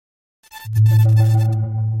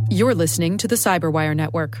You're listening to the Cyberwire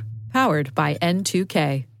Network, powered by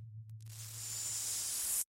N2K.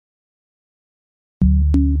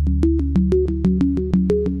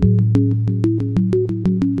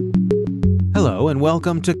 Hello and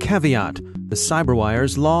welcome to Caveat, the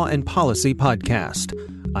Cyberwire's Law and Policy podcast.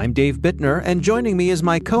 I'm Dave Bittner, and joining me is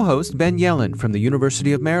my co-host Ben Yellen from the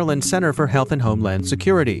University of Maryland Center for Health and Homeland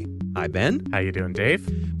Security. Hi, Ben. How you doing, Dave?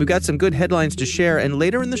 We've got some good headlines to share, and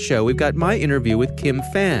later in the show, we've got my interview with Kim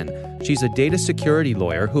Fan. She's a data security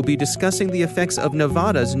lawyer who'll be discussing the effects of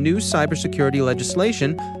Nevada's new cybersecurity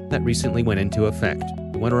legislation that recently went into effect.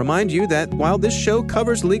 I want to remind you that while this show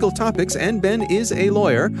covers legal topics and Ben is a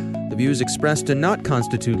lawyer, the views expressed do not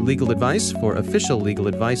constitute legal advice. For official legal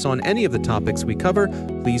advice on any of the topics we cover,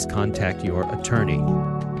 please contact your attorney.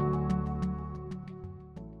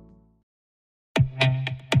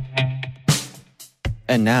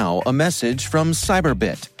 And now, a message from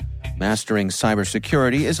Cyberbit. Mastering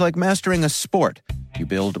cybersecurity is like mastering a sport. You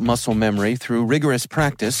build muscle memory through rigorous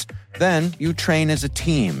practice, then you train as a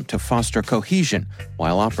team to foster cohesion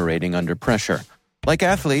while operating under pressure. Like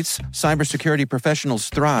athletes, cybersecurity professionals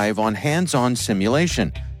thrive on hands-on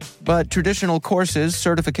simulation. But traditional courses,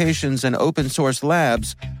 certifications, and open-source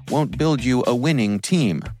labs won't build you a winning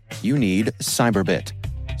team. You need Cyberbit.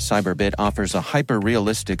 Cyberbit offers a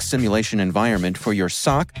hyper-realistic simulation environment for your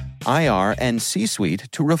SOC, IR, and C-suite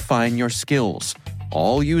to refine your skills,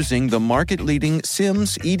 all using the market-leading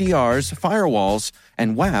SIMs, EDRs, firewalls,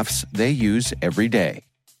 and WAFs they use every day.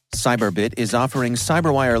 Cyberbit is offering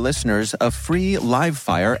Cyberwire listeners a free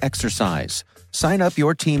live-fire exercise. Sign up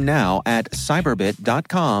your team now at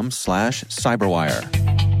cyberbit.com/cyberwire.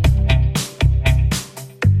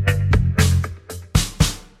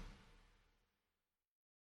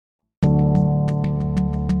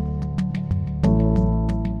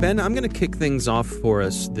 Ben, I'm going to kick things off for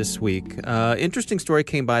us this week. Interesting story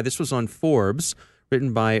came by. This was on Forbes,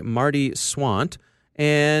 written by Marty Swant.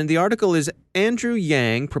 And the article is Andrew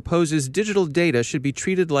Yang proposes digital data should be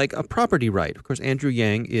treated like a property right. Of course, Andrew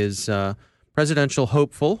Yang is presidential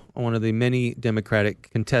hopeful, one of the many Democratic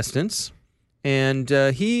contestants. And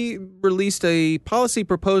he released a policy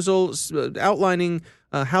proposal outlining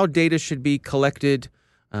how data should be collected,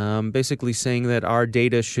 basically saying that our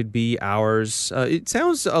data should be ours. It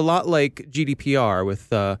sounds a lot like GDPR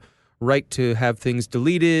with right to have things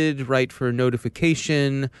deleted, right for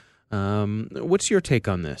notification. What's your take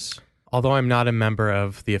on this? Although I'm not a member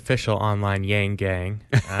of the official online Yang Gang,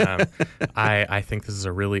 I think this is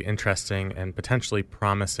a really interesting and potentially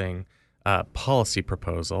promising policy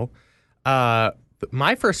proposal.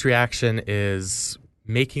 My first reaction is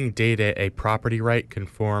making data a property right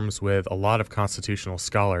conforms with a lot of constitutional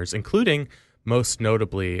scholars, including most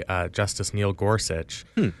notably Justice Neil Gorsuch,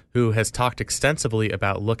 who has talked extensively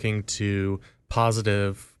about looking to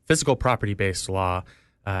positive physical property-based law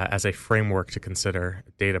as a framework to consider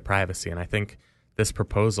data privacy. And I think this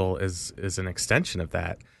proposal is an extension of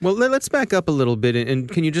that. Well, let's back up a little bit. And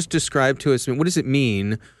can you just describe to us, what does it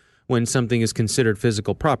mean when something is considered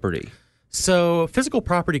physical property? So physical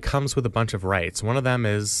property comes with a bunch of rights. One of them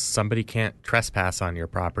is somebody can't trespass on your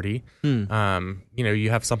property. You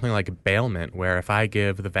have something like bailment, where if I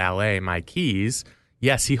give the valet my keys,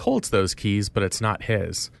 yes, he holds those keys, but it's not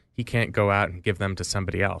his. He can't go out and give them to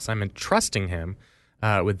somebody else. I'm entrusting him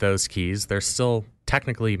with those keys. They're still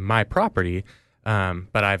technically my property,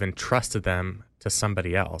 but I've entrusted them to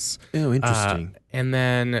somebody else. Oh, interesting. And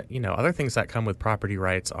then, other things that come with property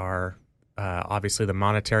rights are obviously the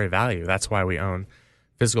monetary value. That's why we own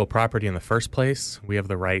physical property in the first place. We have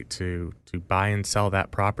the right to buy and sell that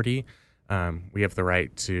property. We have the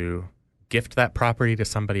right to gift that property to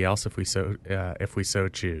somebody else if we so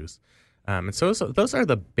choose. And so those are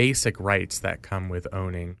the basic rights that come with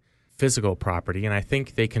owning physical property, and I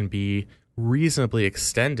think they can be reasonably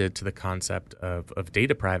extended to the concept of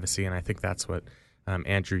data privacy, and I think that's what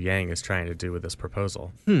Andrew Yang is trying to do with this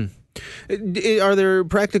proposal. Are there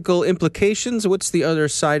practical implications? What's the other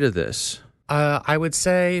side of this? I would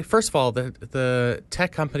say, first of all, the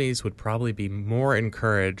tech companies would probably be more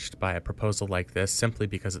encouraged by a proposal like this simply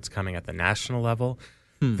because it's coming at the national level.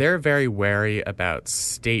 They're very wary about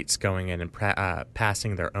states going in and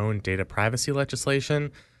passing their own data privacy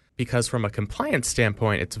legislation, because from a compliance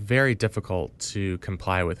standpoint, it's very difficult to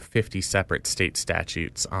comply with 50 separate state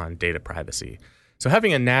statutes on data privacy. So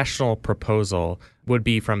having a national proposal would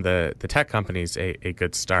be, from the tech companies, a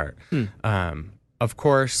good start. Of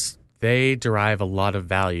course, they derive a lot of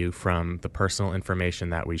value from the personal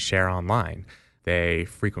information that we share online. They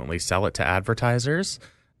frequently sell it to advertisers.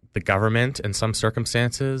 The government, in some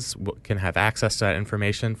circumstances, can have access to that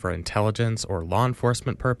information for intelligence or law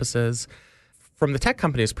enforcement purposes. From the tech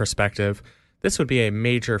company's perspective, this would be a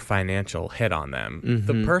major financial hit on them. Mm-hmm.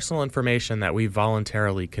 The personal information that we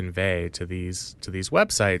voluntarily convey to these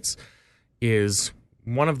websites is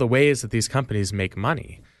one of the ways that these companies make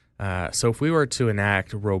money. So if we were to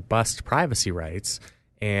enact robust privacy rights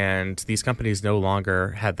and these companies no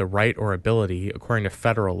longer had the right or ability, according to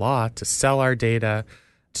federal law, to sell our data,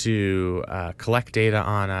 to collect data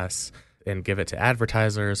on us and give it to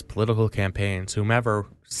advertisers, political campaigns, whomever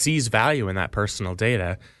sees value in that personal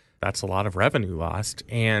data, that's a lot of revenue lost.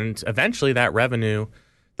 And eventually the revenue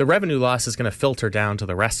loss is going to filter down to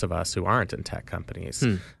the rest of us who aren't in tech companies.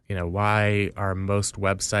 Why are most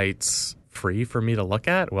websites free for me to look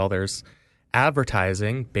at? Well, there's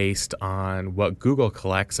advertising based on what Google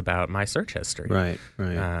collects about my search history. Right.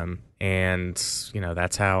 And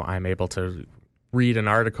that's how I'm able to read an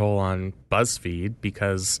article on BuzzFeed,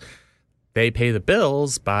 because they pay the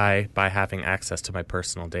bills by having access to my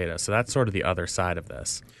personal data. So that's sort of the other side of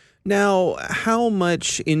this. Now, how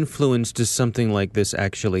much influence does something like this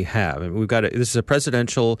actually have? I mean, this is a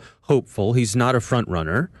presidential hopeful. He's not a front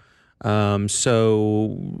runner.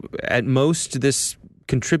 So at most, this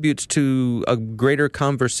contributes to a greater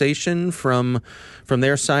conversation from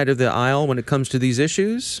their side of the aisle when it comes to these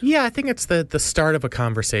issues? Yeah, I think it's the start of a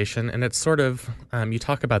conversation, and it's sort of, you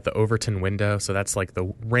talk about the Overton window, so that's like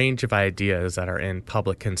the range of ideas that are in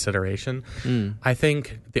public consideration. I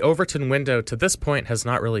think the Overton window to this point has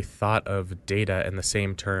not really thought of data in the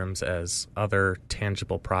same terms as other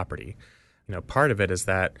tangible property. Part of it is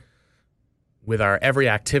that with our every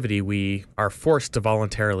activity, we are forced to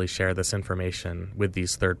voluntarily share this information with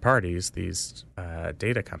these third parties, these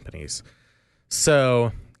data companies.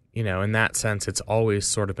 So, in that sense, it's always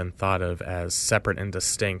sort of been thought of as separate and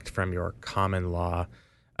distinct from your common law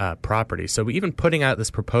property. So even putting out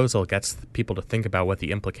this proposal gets people to think about what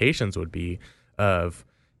the implications would be of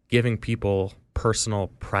giving people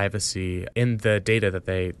personal privacy in the data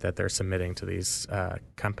that they're submitting to these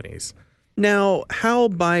companies. Now, how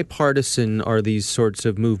bipartisan are these sorts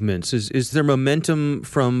of movements? Is there momentum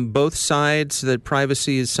from both sides that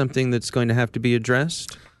privacy is something that's going to have to be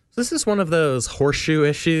addressed? This is one of those horseshoe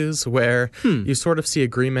issues where you sort of see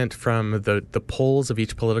agreement from the polls of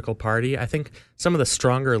each political party. I think some of the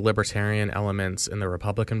stronger libertarian elements in the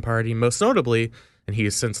Republican Party, most notably, and he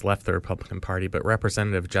has since left the Republican Party, but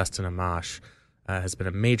Representative Justin Amash has been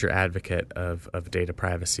a major advocate of data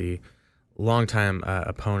privacy, longtime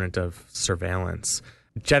opponent of surveillance.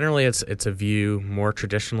 Generally, it's a view more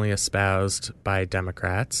traditionally espoused by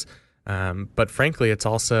Democrats, but frankly, it's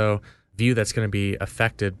also a view that's going to be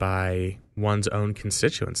affected by one's own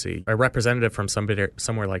constituency. A representative from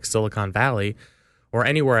somewhere like Silicon Valley or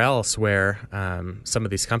anywhere else where some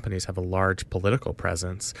of these companies have a large political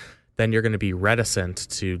presence, then you're going to be reticent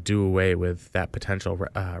to do away with that potential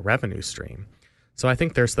revenue stream. So I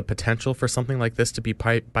think there's the potential for something like this to be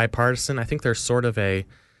bipartisan. I think there's sort of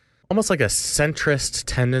almost like a centrist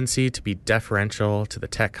tendency to be deferential to the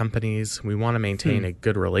tech companies. We want to maintain a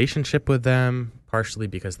good relationship with them, partially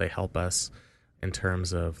because they help us in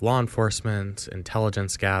terms of law enforcement,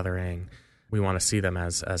 intelligence gathering. We want to see them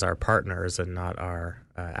as our partners and not our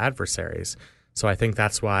adversaries. So I think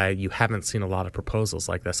that's why you haven't seen a lot of proposals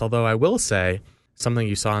like this. Although I will say something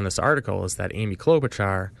you saw in this article is that Amy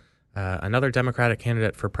Klobuchar, another Democratic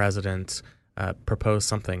candidate for president, proposed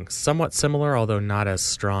something somewhat similar, although not as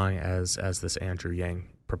strong as this Andrew Yang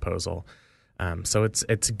proposal. So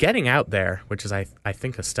it's getting out there, which is, I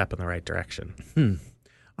think, a step in the right direction.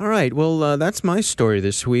 All right. Well, that's my story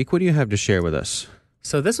this week. What do you have to share with us?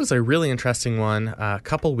 So this was a really interesting one a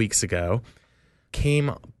couple weeks ago.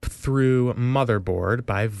 Came through Motherboard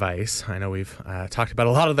by Vice. I know we've talked about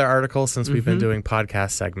a lot of their articles since we've been doing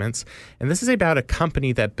podcast segments. And this is about a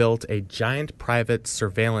company that built a giant private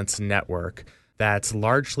surveillance network that's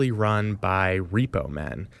largely run by repo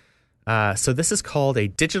men. So this is called a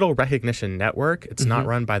digital recognition network. It's not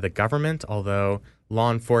run by the government, although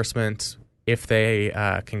law enforcement, if they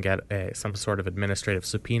can get some sort of administrative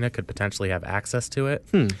subpoena, could potentially have access to it.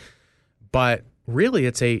 But really,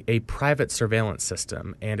 it's a private surveillance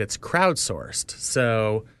system, and it's crowdsourced.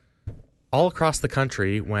 So all across the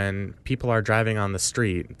country, when people are driving on the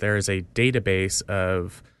street, there is a database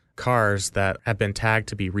of cars that have been tagged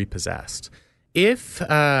to be repossessed. If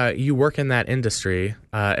you work in that industry,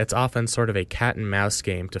 it's often sort of a cat and mouse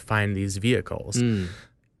game to find these vehicles.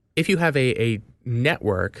 If you have a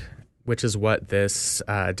network, which is what this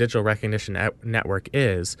digital recognition network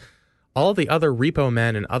is, all the other repo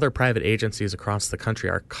men and other private agencies across the country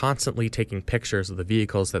are constantly taking pictures of the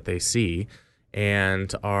vehicles that they see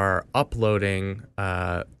and are uploading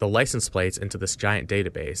the license plates into this giant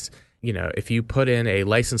database. If you put in a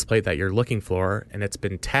license plate that you're looking for and it's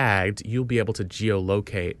been tagged, you'll be able to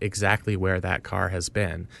geolocate exactly where that car has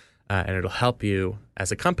been. And it'll help you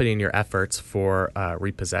as a company in your efforts for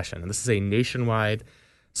repossession. And this is a nationwide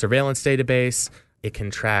surveillance database. It can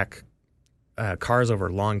track cars over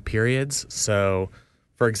long periods. So,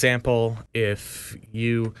 for example, if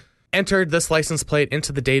you entered this license plate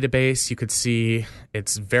into the database, you could see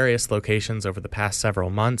its various locations over the past several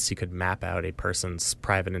months. You could map out a person's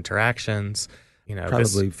private interactions.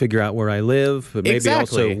 Probably figure out where I live, but maybe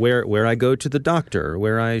also where I go to the doctor,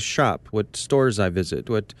 where I shop, what stores I visit,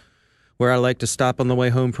 where I like to stop on the way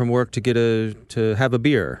home from work to have a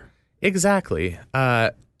beer. Exactly.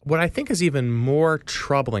 What I think is even more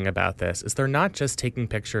troubling about this is they're not just taking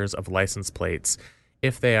pictures of license plates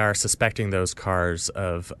if they are suspecting those cars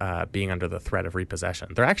of being under the threat of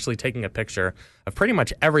repossession. They're actually taking a picture of pretty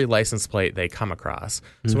much every license plate they come across.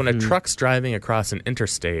 So when a truck's driving across an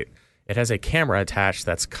interstate, it has a camera attached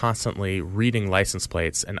that's constantly reading license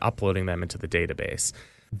plates and uploading them into the database.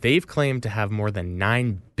 They've claimed to have more than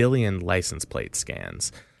 9 billion license plate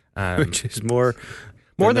scans. Which is more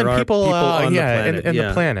than people on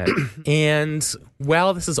the planet. And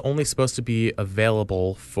while this is only supposed to be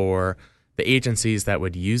available for the agencies that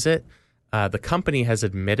would use it, the company has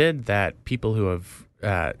admitted that people who have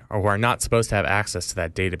or who are not supposed to have access to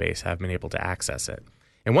that database have been able to access it.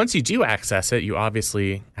 And once you do access it, you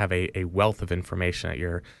obviously have a wealth of information at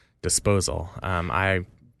your disposal. I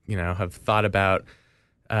have thought about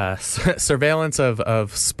surveillance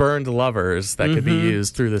of spurned lovers that could be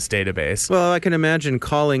used through this database. Well, I can imagine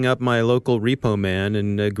calling up my local repo man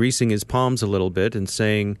and greasing his palms a little bit and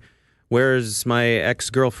saying, where's my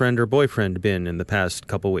ex-girlfriend or boyfriend been in the past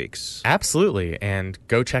couple weeks? Absolutely. And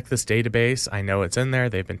go check this database. I know it's in there.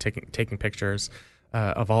 They've been taking pictures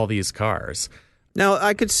of all these cars. Now,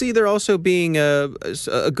 I could see there also being a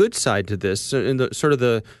good side to this, in the sort of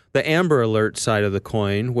the Amber Alert side of the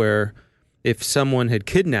coin, where if someone had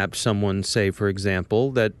kidnapped someone, say, for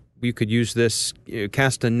example, that you could use this,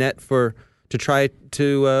 cast a net to try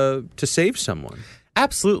to save someone.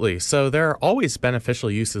 Absolutely. So there are always beneficial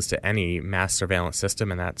uses to any mass surveillance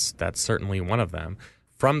system, and that's certainly one of them.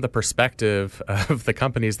 From the perspective of the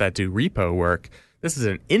companies that do repo work, this is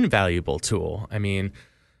an invaluable tool. I mean,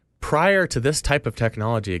 prior to this type of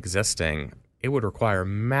technology existing, it would require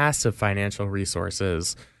massive financial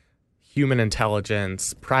resources, human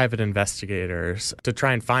intelligence, private investigators to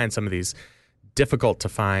try and find some of these difficult to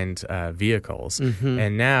find vehicles.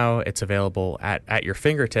 And now it's available at your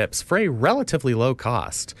fingertips for a relatively low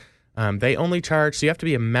cost. They only charge, so you have to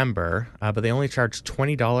be a member, but they only charge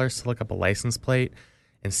 $20 to look up a license plate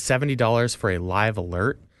and $70 for a live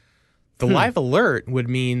alert. The live alert would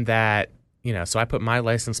mean that, so I put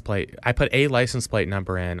a license plate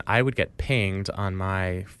number in, I would get pinged on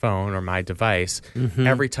my phone or my device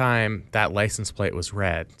every time that license plate was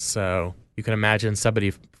read. So you can imagine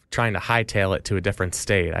somebody trying to hightail it to a different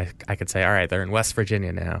state. I could say, all right, they're in West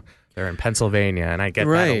Virginia now. They're in Pennsylvania, and I get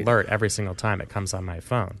that alert every single time it comes on my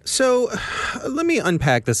phone. So let me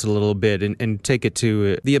unpack this a little bit and take it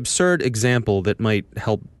to the absurd example that might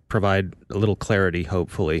help provide a little clarity,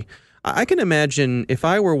 hopefully. I can imagine if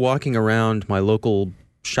I were walking around my local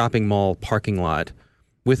shopping mall parking lot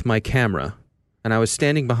with my camera, and I was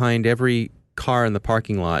standing behind every car in the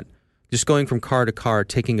parking lot, just going from car to car,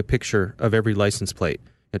 taking a picture of every license plate.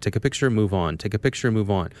 Take a picture, move on. Take a picture, move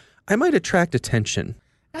on. I might attract attention.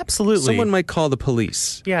 Absolutely. Someone might call the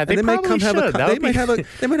police. Yeah, they probably should. They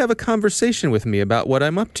might have a conversation with me about what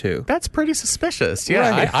I'm up to. That's pretty suspicious. Yeah,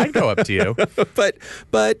 right. I'd go up to you.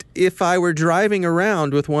 But if I were driving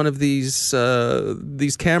around with one of these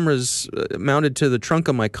cameras mounted to the trunk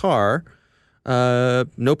of my car,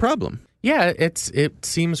 no problem. Yeah, it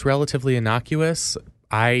seems relatively innocuous.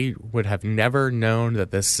 I would have never known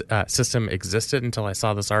that this system existed until I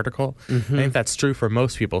saw this article. I think that's true for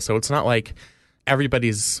most people. So it's not like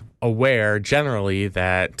everybody's aware generally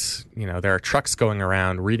that there are trucks going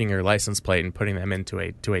around reading your license plate and putting them into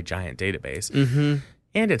a giant database.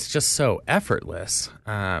 And it's just so effortless.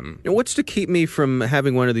 What's to keep me from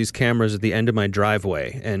having one of these cameras at the end of my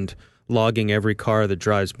driveway and logging every car that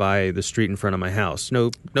drives by the street in front of my house?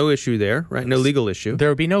 No issue there, right? No legal issue. There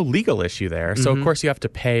would be no legal issue there. So, of course, you have to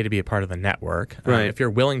pay to be a part of the network. Right. If you're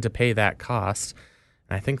willing to pay that cost,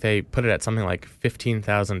 and I think they put it at something like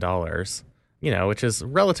 $15,000, which is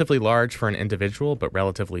relatively large for an individual, but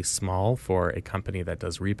relatively small for a company that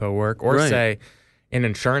does repo work. Or say an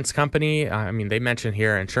insurance company. I mean, they mention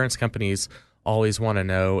here insurance companies always want to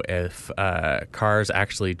know if cars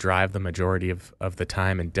actually drive the majority of the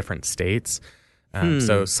time in different states.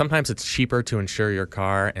 So sometimes it's cheaper to insure your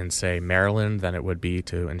car in, say, Maryland than it would be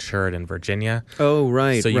to insure it in Virginia. Oh,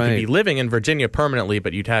 right. So you could be living in Virginia permanently,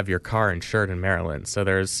 but you'd have your car insured in Maryland. So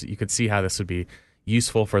you could see how this would be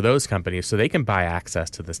useful for those companies, so they can buy access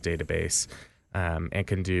to this database and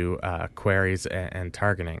can do queries and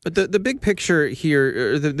targeting. But the big picture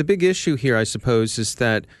here, the big issue here, I suppose, is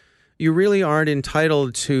that you really aren't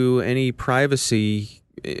entitled to any privacy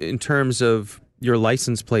in terms of your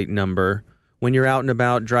license plate number when you're out and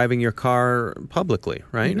about driving your car publicly,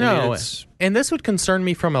 right? No, and this would concern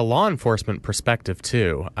me from a law enforcement perspective,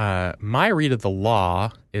 too. My read of the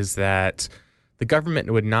law is that the government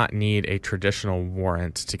would not need a traditional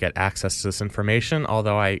warrant to get access to this information,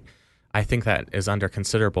 although I think that is under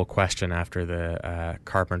considerable question after the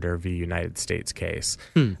Carpenter v. United States case.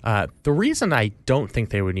 The reason I don't think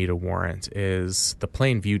they would need a warrant is the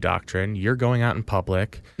plain view doctrine. You're going out in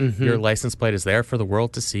public. Your license plate is there for the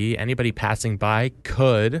world to see. Anybody passing by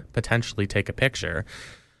could potentially take a picture.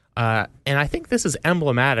 And I think this is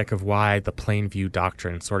emblematic of why the plain view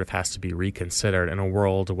doctrine sort of has to be reconsidered in a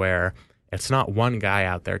world where it's not one guy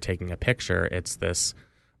out there taking a picture. It's this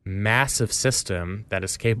massive system that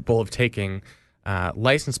is capable of taking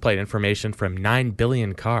license plate information from 9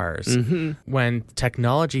 billion cars. When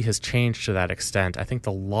technology has changed to that extent, I think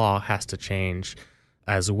the law has to change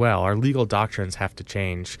as well. Our legal doctrines have to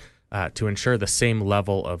change to ensure the same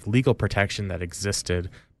level of legal protection that existed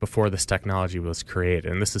before this technology was created.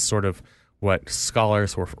 And this is sort of what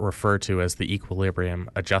scholars refer to as the equilibrium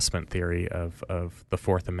adjustment theory of the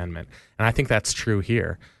Fourth Amendment. And I think that's true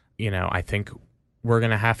here. I think we're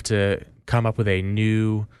going to have to come up with a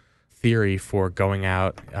new theory for going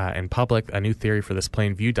out in public, a new theory for this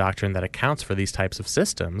plain view doctrine that accounts for these types of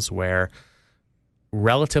systems where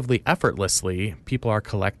relatively effortlessly people are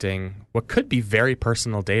collecting what could be very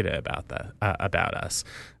personal data about us.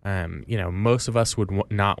 Most of us would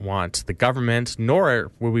not want the government,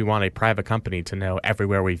 nor would we want a private company to know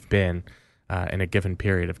everywhere we've been in a given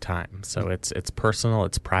period of time. So it's personal,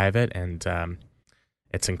 it's private, and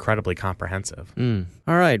it's incredibly comprehensive.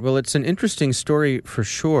 All right. Well, it's an interesting story for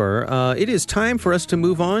sure. It is time for us to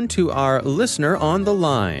move on to our listener on the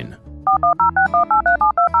line.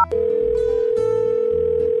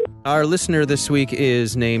 Our listener this week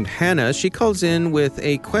is named Hannah. She calls in with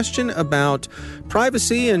a question about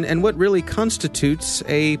privacy and what really constitutes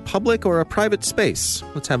a public or a private space.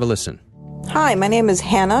 Let's have a listen. Hi, my name is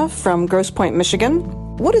Hannah from Grosse Pointe, Michigan.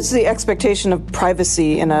 What is the expectation of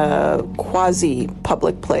privacy in a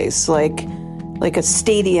quasi-public place, like a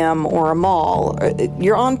stadium or a mall?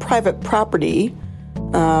 You're on private property,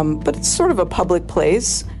 but it's sort of a public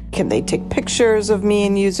place. Can they take pictures of me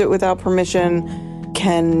and use it without permission?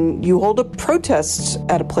 Can you hold a protest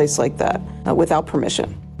at a place like that without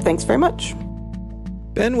permission? Thanks very much.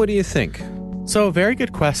 Ben, what do you think? So, very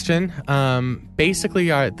good question. Basically,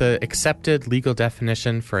 the accepted legal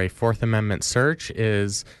definition for a Fourth Amendment search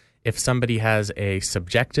is if somebody has a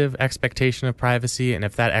subjective expectation of privacy, and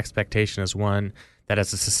if that expectation is one that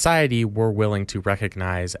as a society we're willing to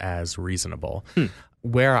recognize as reasonable.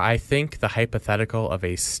 Where I think the hypothetical of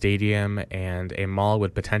a stadium and a mall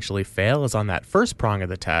would potentially fail is on that first prong of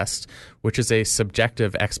the test, which is a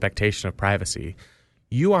subjective expectation of privacy.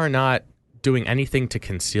 You are not doing anything to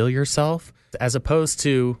conceal yourself, as opposed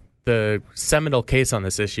to the seminal case on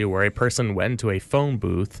this issue where a person went to a phone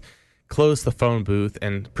booth, closed the phone booth,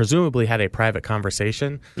 and presumably had a private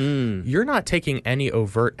conversation. You're not taking any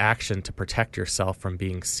overt action to protect yourself from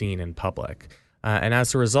being seen in public. And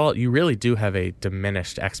as a result, you really do have a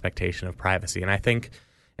diminished expectation of privacy. And I think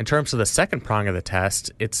in terms of the second prong of the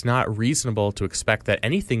test, it's not reasonable to expect that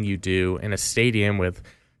anything you do in a stadium with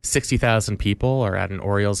 60,000 people or at an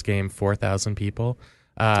Orioles game, 4,000 people,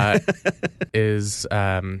 is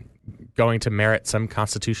going to merit some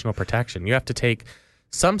constitutional protection. You have to take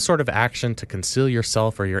some sort of action to conceal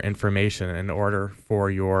yourself or your information in order for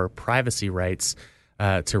your privacy rights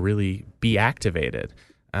to really be activated.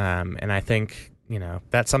 And I think,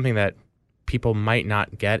 that's something that people might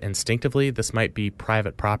not get instinctively. This might be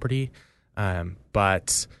private property,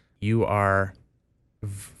 but you are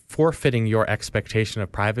forfeiting your expectation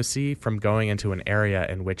of privacy from going into an area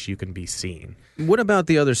in which you can be seen. What about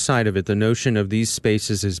the other side of it, the notion of these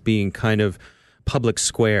spaces as being kind of public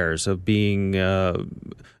squares, of being,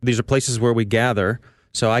 these are places where we gather.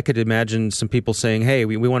 So I could imagine some people saying, hey,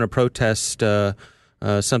 we want to protest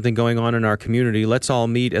something going on in our community. Let's all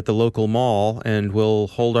meet at the local mall and we'll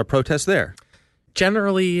hold our protest there.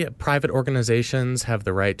 Generally, private organizations have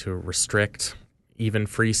the right to restrict even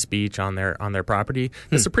free speech on their property.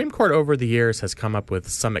 The Supreme Court over the years has come up with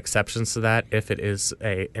some exceptions to that if it is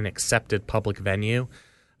an accepted public venue.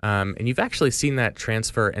 And you've actually seen that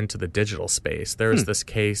transfer into the digital space. There was this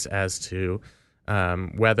case as to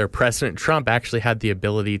whether President Trump actually had the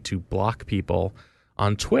ability to block people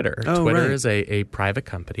on Twitter. Oh, Twitter right. is a private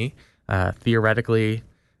company. Theoretically,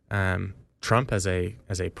 Trump as a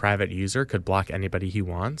private user could block anybody he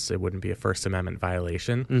wants. It wouldn't be a First Amendment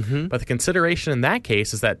violation. Mm-hmm. But the consideration in that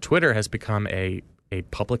case is that Twitter has become a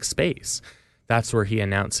public space. That's where he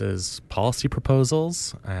announces policy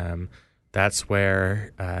proposals. That's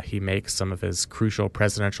where he makes some of his crucial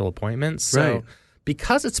presidential appointments. So Right.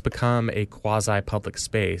 because it's become a quasi-public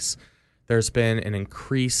space, there's been an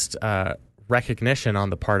increased recognition on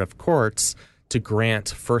the part of courts to grant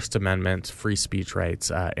First Amendment free speech rights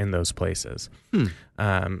in those places.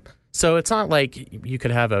 So it's not like you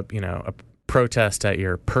could have a protest at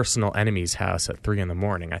your personal enemy's house at 3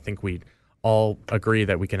 a.m. I think we'd all agree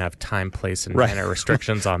that we can have time, place, and manner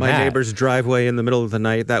restrictions on My that. neighbor's driveway in the middle of the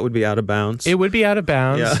night, that would be out of bounds. It would be out of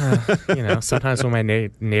bounds. Yeah. Sometimes when my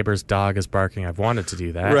neighbor's dog is barking, I've wanted to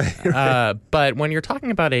do that. Right. But when you're talking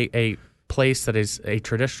about a place that is a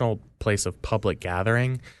traditional place of public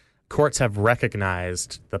gathering, courts have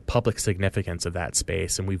recognized the public significance of that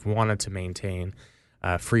space, and we've wanted to maintain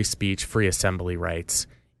free speech, free assembly rights,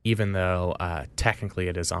 even though technically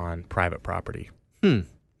it is on private property.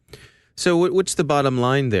 So what's the bottom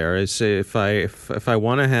line there? Is if I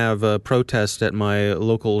want to have a protest at my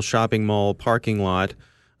local shopping mall parking lot,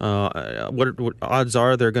 what odds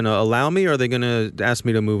are they're going to allow me, or are they going to ask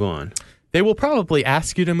me to move on? They will probably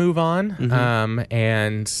ask you to move on,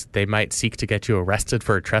 and they might seek to get you arrested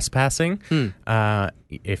for trespassing.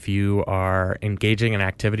 If you are engaging in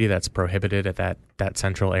activity that's prohibited at that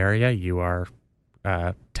central area, you are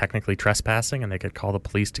technically trespassing, and they could call the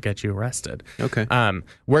police to get you arrested. Okay.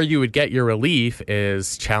 Where you would get your relief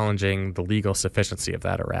is challenging the legal sufficiency of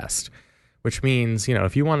that arrest, which means,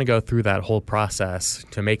 if you want to go through that whole process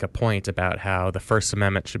to make a point about how the First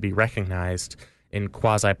Amendment should be recognized in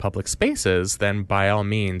quasi-public spaces, then by all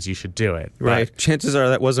means you should do it. Right. But, Chances are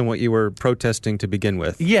that wasn't what you were protesting to begin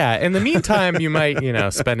with. yeah. In the meantime, you might,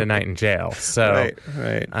 spend a night in jail. So,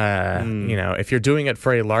 Right. if you're doing it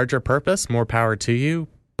for a larger purpose, more power to you.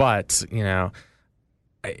 But,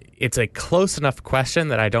 it's a close enough question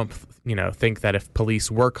that I don't, think that if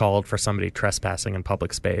police were called for somebody trespassing in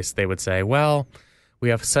public space, they would say, well, we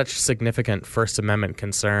have such significant First Amendment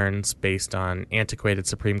concerns based on antiquated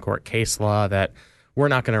Supreme Court case law that we're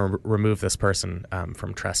not going to remove this person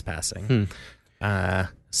from trespassing.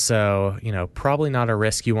 So, probably not a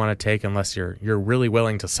risk you want to take unless you're really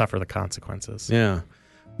willing to suffer the consequences. Yeah.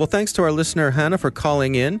 Well, thanks to our listener, Hannah, for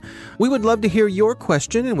calling in. We would love to hear your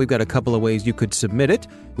question, and we've got a couple of ways you could submit it.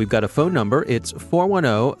 We've got a phone number. It's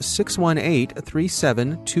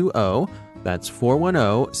 410-618-3720. That's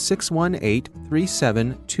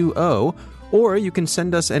 410-618-3720. Or you can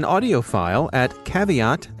send us an audio file at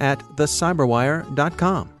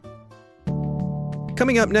caveat@thecyberwire.com.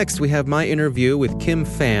 Coming up next, we have my interview with Kim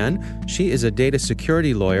Phan. She is a data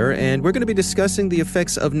security lawyer, and we're going to be discussing the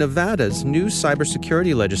effects of Nevada's new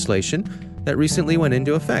cybersecurity legislation that recently went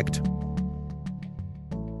into effect.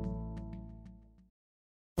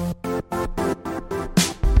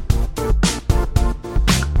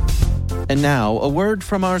 And now, a word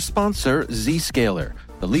from our sponsor, Zscaler,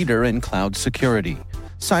 the leader in cloud security.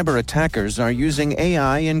 Cyber attackers are using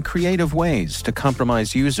AI in creative ways to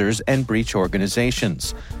compromise users and breach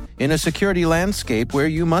organizations. In a security landscape where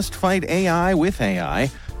you must fight AI with AI,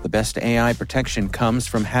 the best AI protection comes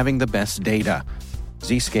from having the best data.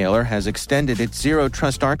 Zscaler has extended its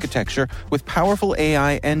zero-trust architecture with powerful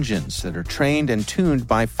AI engines that are trained and tuned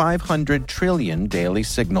by 500 trillion daily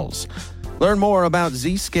signals. Learn more about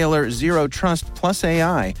Zscaler Zero Trust Plus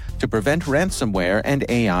AI to prevent ransomware and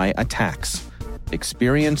AI attacks.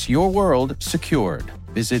 Experience your world secured.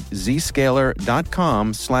 Visit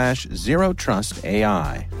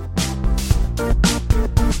zscaler.com/zerotrustai.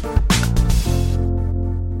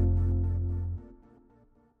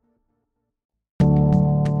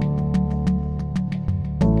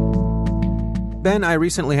 Ben, I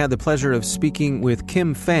recently had the pleasure of speaking with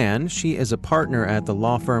Kim Phan. She is a partner at the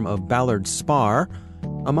law firm of Ballard Spahr.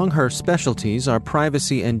 Among her specialties are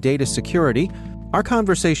privacy and data security. Our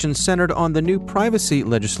conversation centered on the new privacy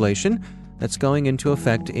legislation that's going into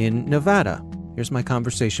effect in Nevada. Here's my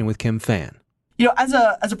conversation with Kim Phan. As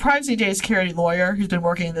a privacy data security lawyer who's been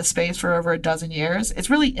working in this space for over a dozen years, it's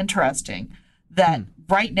really interesting that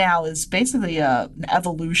right now is basically an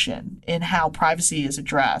evolution in how privacy is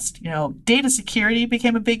addressed. Data security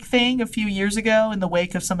became a big thing a few years ago in the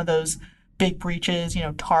wake of some of those big breaches,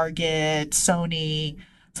 Target, Sony,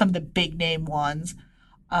 some of the big name ones.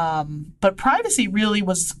 But privacy really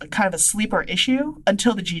was kind of a sleeper issue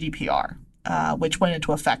until the GDPR, which went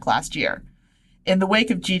into effect last year. In the wake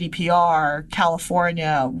of GDPR,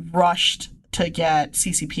 California rushed to get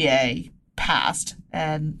CCPA passed,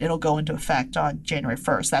 and it'll go into effect on January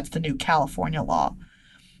 1st. That's the new California law.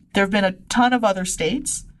 There have been a ton of other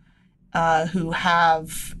states who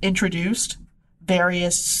have introduced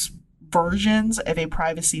various versions of a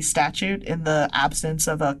privacy statute in the absence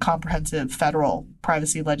of a comprehensive federal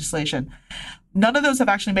privacy legislation. None of those have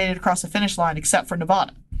actually made it across the finish line except for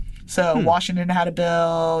Nevada. So Washington had a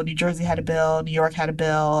bill, New Jersey had a bill, New York had a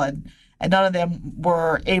bill, and none of them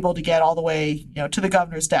were able to get all the way, to the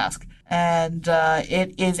governor's desk. And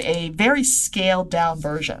it is a very scaled down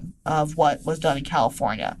version of what was done in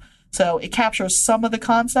California. So it captures some of the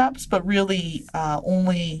concepts, but really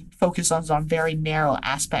only focuses on very narrow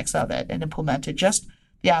aspects of it and implemented just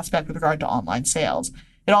the aspect with regard to online sales.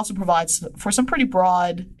 It also provides for some pretty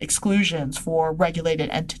broad exclusions for regulated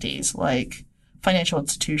entities like financial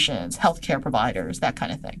institutions, healthcare providers, that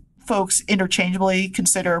kind of thing. Folks interchangeably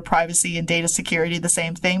consider privacy and data security the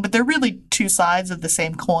same thing, but they're really two sides of the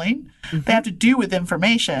same coin. Mm-hmm. They have to do with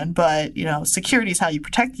information, but security is how you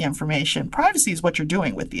protect the information. Privacy is what you're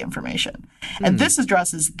doing with the information. And this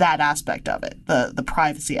addresses that aspect of it, the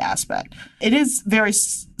privacy aspect. It is very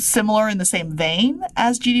similar in the same vein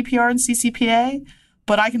as GDPR and CCPA,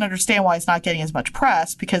 but I can understand why it's not getting as much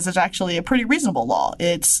press because it's actually a pretty reasonable law.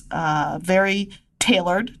 It's very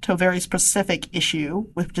tailored to a very specific issue,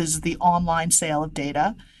 which is the online sale of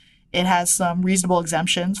data. It has some reasonable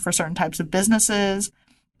exemptions for certain types of businesses,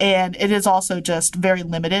 and it is also just very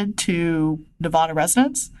limited to Nevada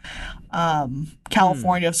residents.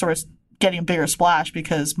 California sort of getting a bigger splash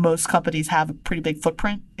because most companies have a pretty big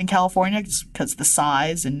footprint in California because of the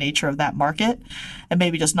size and nature of that market, and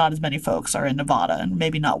maybe just not as many folks are in Nevada and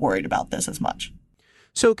maybe not worried about this as much.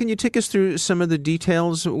 So can you take us through some of the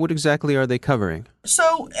details? What exactly are they covering?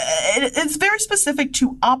 So it's very specific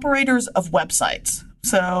to operators of websites.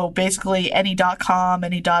 So basically any .com,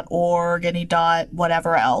 any .org, any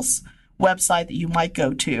whatever else website that you might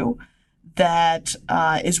go to that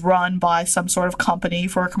is run by some sort of company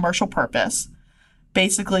for a commercial purpose.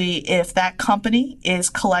 Basically, if that company is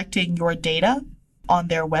collecting your data on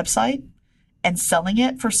their website and selling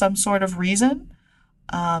it for some sort of reason,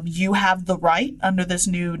 you have the right under this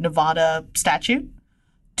new Nevada statute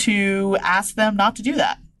to ask them not to do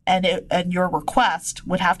that. And your request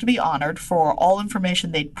would have to be honored for all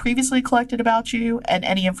information they'd previously collected about you and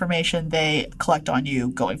any information they collect on you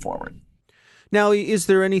going forward. Now, is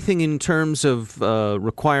there anything in terms of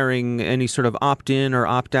requiring any sort of opt-in or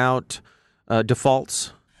opt-out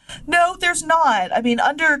defaults? No, there's not. I mean,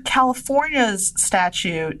 under California's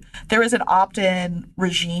statute, there is an opt-in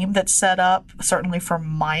regime that's set up, certainly for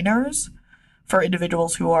minors, for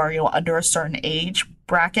individuals who are, under a certain age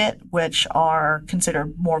bracket, which are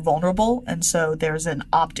considered more vulnerable. And so there's an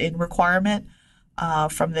opt-in requirement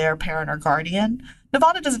from their parent or guardian.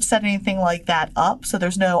 Nevada doesn't set anything like that up, so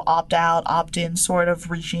there's no opt-out, opt-in sort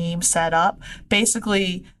of regime set up.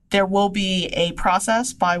 Basically, there will be a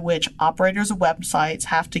process by which operators of websites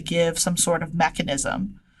have to give some sort of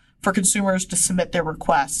mechanism for consumers to submit their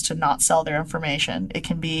requests to not sell their information. It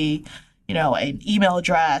can be, an email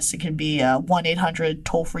address. It can be a 1-800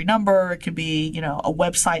 toll-free number. It could be, a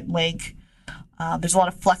website link. There's a lot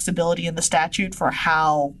of flexibility in the statute for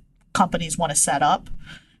how companies want to set up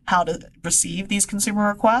how to receive these consumer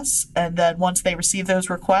requests. And then once they receive those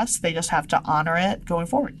requests, they just have to honor it going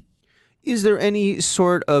forward. Is there any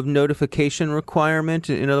sort of notification requirement?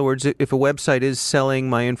 In other words, if a website is selling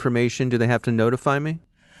my information, do they have to notify me?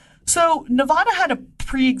 So Nevada had a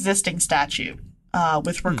pre-existing statute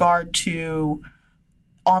with regard to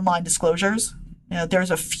online disclosures.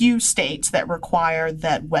 There's a few states that require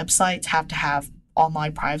that websites have to have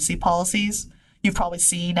online privacy policies. You've probably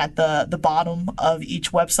seen at the bottom of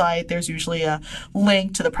each website, there's usually a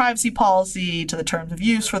link to the privacy policy, to the terms of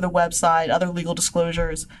use for the website, other legal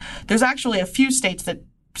disclosures. There's actually a few states that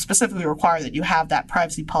specifically require that you have that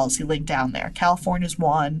privacy policy link down there. California's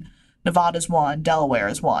one, Nevada's one, Delaware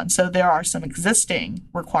is one. So there are some existing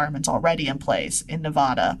requirements already in place in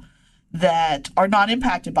Nevada that are not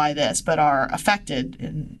impacted by this, but are affected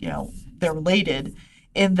and, they're related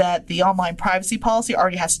in that the online privacy policy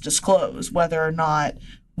already has to disclose whether or not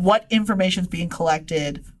what information is being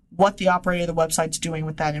collected, what the operator of the website's doing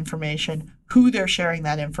with that information, who they're sharing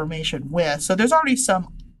that information with. So there's already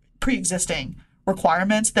some pre-existing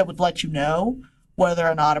requirements that would let you know whether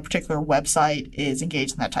or not a particular website is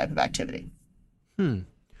engaged in that type of activity.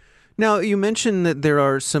 Now, you mentioned that there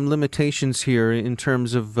are some limitations here in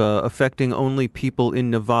terms of affecting only people in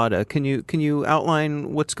Nevada. Can you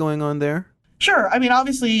outline what's going on there? Sure. I mean,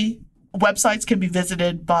 obviously, websites can be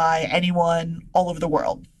visited by anyone all over the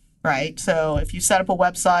world, right? So if you set up a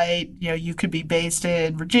website, you could be based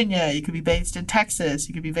in Virginia, you could be based in Texas,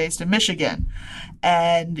 you could be based in Michigan.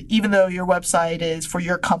 And even though your website is for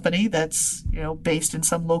your company that's, based in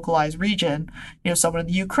some localized region, someone in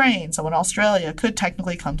the Ukraine, someone in Australia could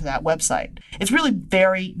technically come to that website. It's really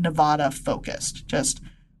very Nevada focused. Just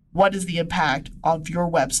what is the impact of your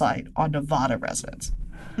website on Nevada residents?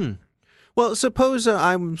 Well, suppose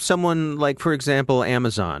I'm someone like, for example,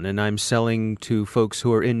 Amazon, and I'm selling to folks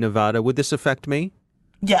who are in Nevada. Would this affect me?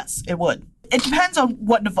 Yes, it would. It depends on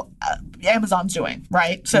what Amazon's doing,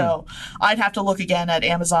 right? So I'd have to look again at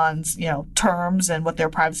Amazon's, terms and what their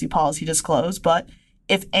privacy policy disclose. But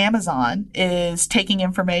if Amazon is taking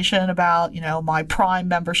information about, my Prime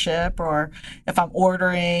membership, or if I'm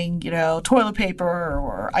ordering, toilet paper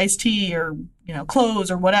or iced tea or,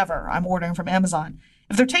 clothes or whatever I'm ordering from Amazon,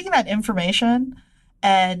 if they're taking that information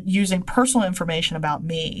and using personal information about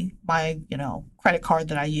me, my, credit card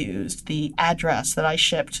that I used, the address that I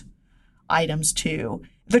shipped items to,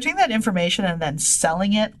 if they're taking that information and then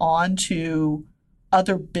selling it on to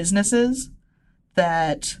other businesses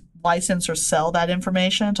that license or sell that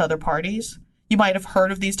information to other parties, you might have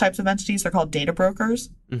heard of these types of entities. They're called data brokers.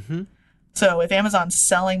 Mm-hmm. So if Amazon's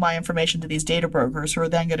selling my information to these data brokers who are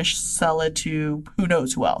then going to sell it to who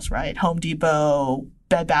knows who else, right? Home Depot,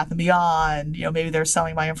 Bed Bath & Beyond, maybe they're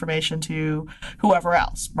selling my information to whoever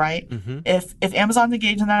else, right? Mm-hmm. If Amazon's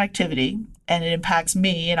engaged in that activity and it impacts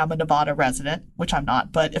me and I'm a Nevada resident, which I'm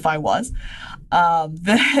not, but if I was,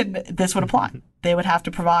 then this would apply. They would have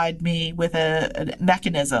to provide me with a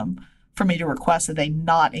mechanism for me to request that they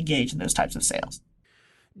not engage in those types of sales.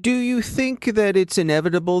 Do you think that it's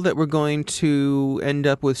inevitable that we're going to end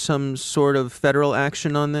up with some sort of federal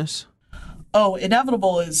action on this? Oh,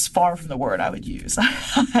 inevitable is far from the word I would use.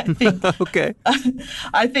 Okay.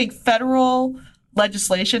 I think federal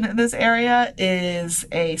legislation in this area is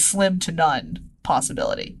a slim to none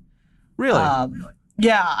possibility. Really?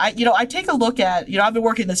 Yeah. I take a look at, I've been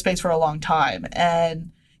working in this space for a long time,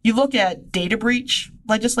 and you look at data breach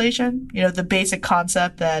legislation, the basic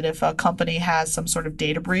concept that if a company has some sort of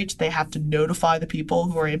data breach, they have to notify the people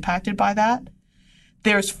who are impacted by that.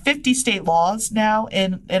 There's 50 state laws now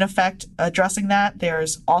in effect addressing that.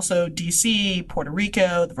 There's also D.C., Puerto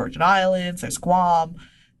Rico, the Virgin Islands, there's Guam.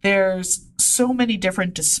 There's so many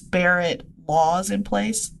different disparate laws in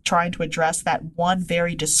place trying to address that one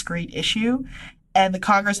very discrete issue. And the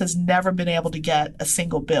Congress has never been able to get a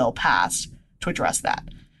single bill passed to address that,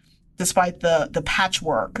 despite the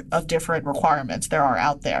patchwork of different requirements there are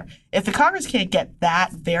out there. If the Congress can't get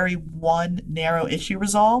that very one narrow issue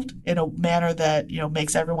resolved in a manner that,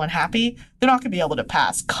 makes everyone happy, they're not going to be able to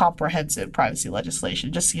pass comprehensive privacy legislation.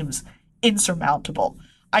 It just seems insurmountable.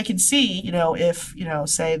 I can see, if,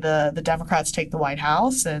 say the Democrats take the White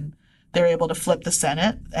House and they're able to flip the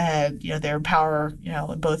Senate and, they're in power,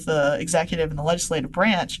 in both the executive and the legislative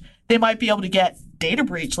branch, they might be able to get data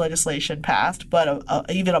breach legislation passed, but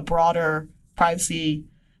even a broader privacy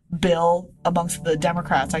bill amongst the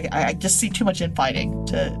Democrats. I just see too much infighting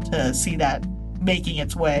to see that making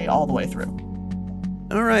its way all the way through.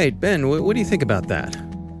 All right, Ben, what do you think about that?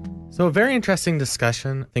 So a very interesting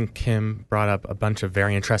discussion. I think Kim brought up a bunch of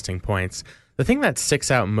very interesting points. The thing that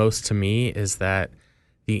sticks out most to me is that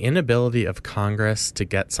the inability of Congress to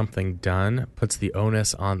get something done puts the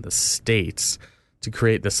onus on the states to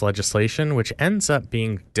create this legislation, which ends up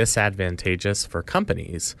being disadvantageous for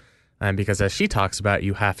companies. Because as she talks about,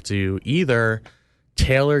 you have to either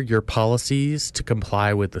tailor your policies to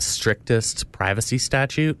comply with the strictest privacy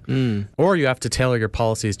statute, or you have to tailor your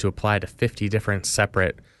policies to apply to 50 different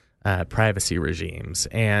separate privacy regimes.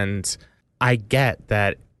 And I get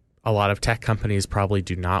that a lot of tech companies probably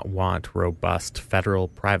do not want robust federal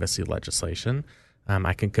privacy legislation.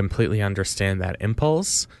 I can completely understand that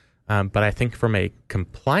impulse. But I think from a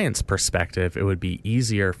compliance perspective, it would be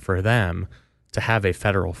easier for them to have a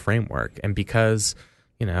federal framework. And because,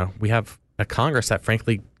 we have a Congress that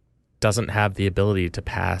frankly doesn't have the ability to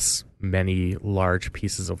pass many large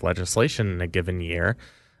pieces of legislation in a given year,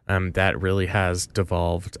 that really has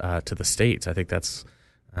devolved to the states. I think that's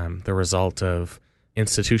the result of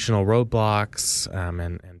institutional roadblocks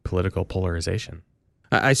and political polarization.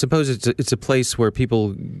 I suppose it's a place where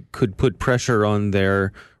people could put pressure on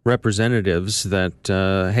their representatives that,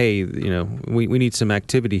 hey, we need some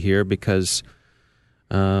activity here because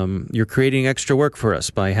you're creating extra work for us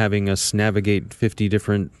by having us navigate 50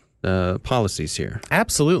 different policies here.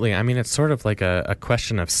 Absolutely. I mean, it's sort of like a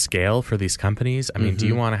question of scale for these companies. I mean, do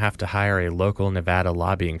you want to have to hire a local Nevada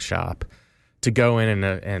lobbying shop to go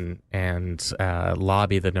in and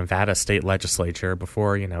lobby the Nevada state legislature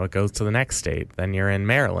before, it goes to the next state? Then you're in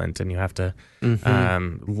Maryland and you have to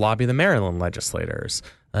lobby the Maryland legislators.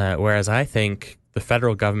 Whereas I think the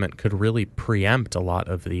federal government could really preempt a lot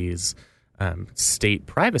of these state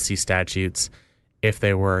privacy statutes if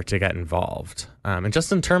they were to get involved. And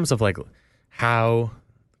just in terms of like how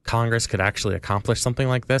Congress could actually accomplish something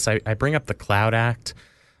like this, I bring up the Cloud Act,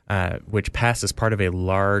 which passed as part of a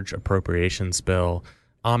large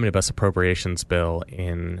omnibus appropriations bill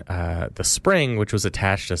in the spring, which was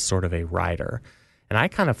attached as sort of a rider. And I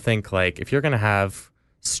kind of think like if you're going to have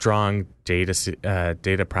strong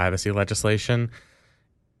data privacy legislation,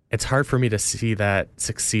 it's hard for me to see that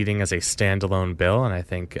succeeding as a standalone bill. And I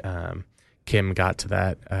think Kim got to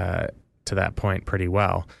that point pretty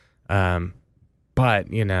well. But,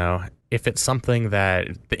 if it's something that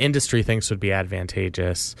the industry thinks would be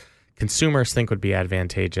advantageous, consumers think would be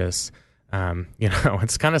advantageous,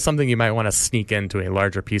 it's kind of something you might want to sneak into a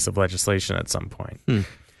larger piece of legislation at some point.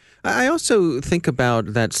 I also think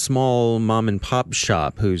about that small mom and pop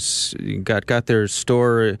shop who's got their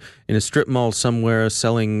store in a strip mall somewhere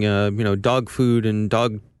selling, dog food and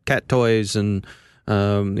dog cat toys and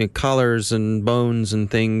collars and bones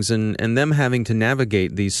and things, and them having to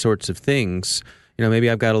navigate these sorts of things. Maybe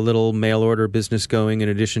I've got a little mail order business going in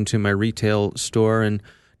addition to my retail store, and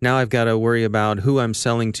now I've got to worry about who I'm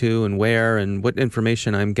selling to and where and what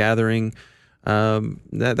information I'm gathering.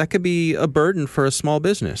 That could be a burden for a small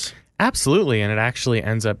business. Absolutely, and it actually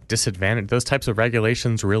ends up disadvantaged. Those types of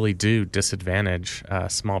regulations really do disadvantage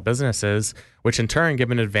small businesses, which in turn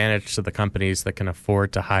give an advantage to the companies that can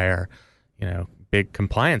afford to hire, big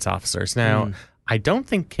compliance officers. Now, I don't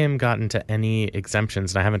think Kim got into any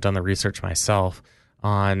exemptions, and I haven't done the research myself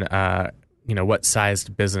on what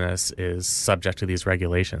sized business is subject to these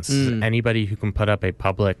regulations. Anybody who can put up a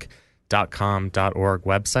public.com.org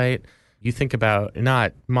website. You think about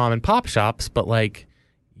not mom and pop shops, but like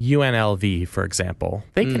UNLV, for example.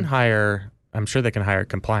 They can hire, I'm sure they can hire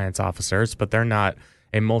compliance officers, but they're not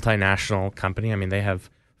a multinational company. I mean, they have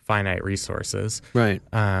finite resources. Right.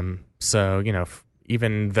 So,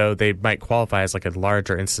 even though they might qualify as like a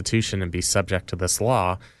larger institution and be subject to this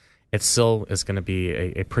law, it still is going to be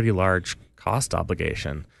a pretty large cost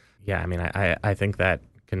obligation. Yeah, I mean, I think that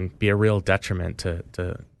can be a real detriment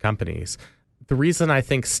to companies. The reason I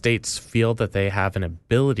think states feel that they have an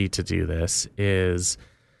ability to do this is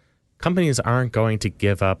companies aren't going to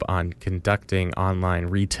give up on conducting online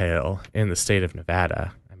retail in the state of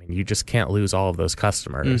Nevada. I mean, you just can't lose all of those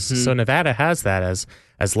customers. So Nevada has that as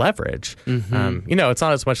leverage. It's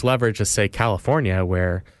not as much leverage as, say, California,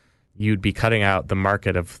 where you'd be cutting out the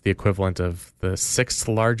market of the equivalent of the sixth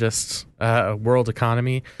largest world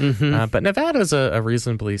economy. But Nevada's a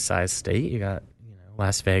reasonably sized state. You got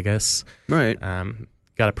Las Vegas. Right.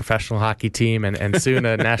 Got a professional hockey team and soon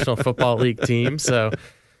a National Football League team. So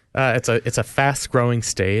it's a fast-growing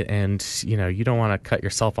state, and you don't want to cut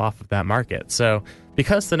yourself off of that market. So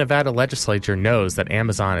because the Nevada legislature knows that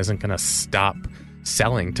Amazon isn't going to stop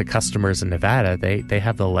selling to customers in Nevada, they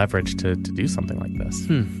have the leverage to do something like this.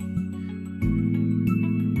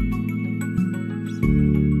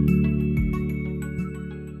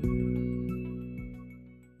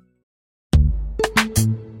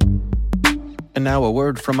 And now a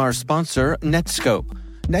word from our sponsor, Netscope.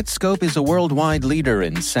 Netscope is a worldwide leader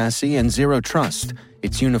in SASE and Zero Trust.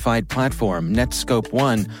 Its unified platform, Netscope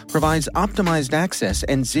One, provides optimized access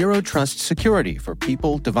and Zero Trust security for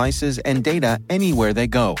people, devices, and data anywhere they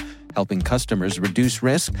go, helping customers reduce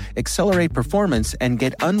risk, accelerate performance, and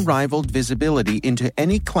get unrivaled visibility into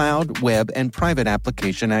any cloud, web, and private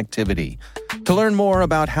application activity. To learn more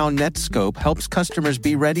about how Netscope helps customers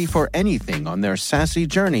be ready for anything on their SASE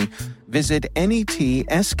journey, visit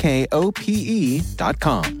netskope.com.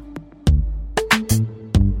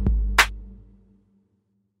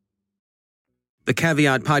 The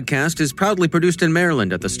Caveat podcast is proudly produced in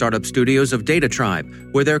Maryland at the startup studios of Data Tribe,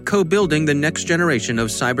 where they're co-building the next generation of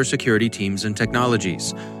cybersecurity teams and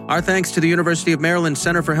technologies. Our thanks to the University of Maryland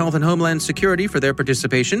Center for Health and Homeland Security for their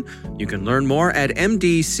participation. You can learn more at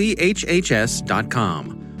mdchhs.com.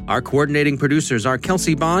 Our coordinating producers are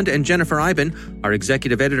Kelsey Bond and Jennifer Iben. Our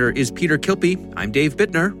executive editor is Peter Kilpie. I'm Dave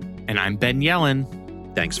Bittner. And I'm Ben Yellen.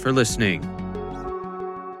 Thanks for listening.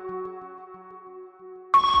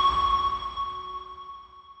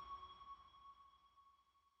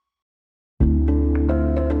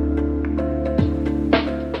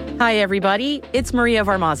 Hi, everybody. It's Maria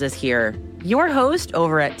Varmazes here, your host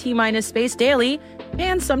over at T-Minus Space Daily,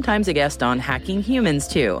 and sometimes a guest on Hacking Humans,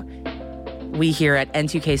 too. We here at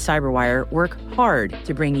N2K Cyberwire work hard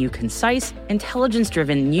to bring you concise,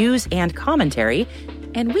 intelligence-driven news and commentary,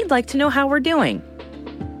 and we'd like to know how we're doing.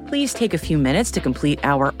 Please take a few minutes to complete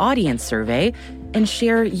our audience survey and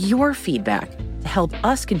share your feedback to help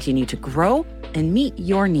us continue to grow and meet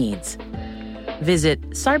your needs. Visit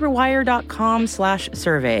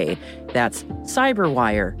cyberwire.com/survey. That's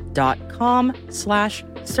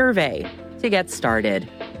cyberwire.com/survey to get started.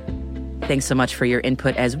 Thanks so much for your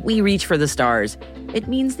input as we reach for the stars. It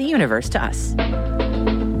means the universe to us.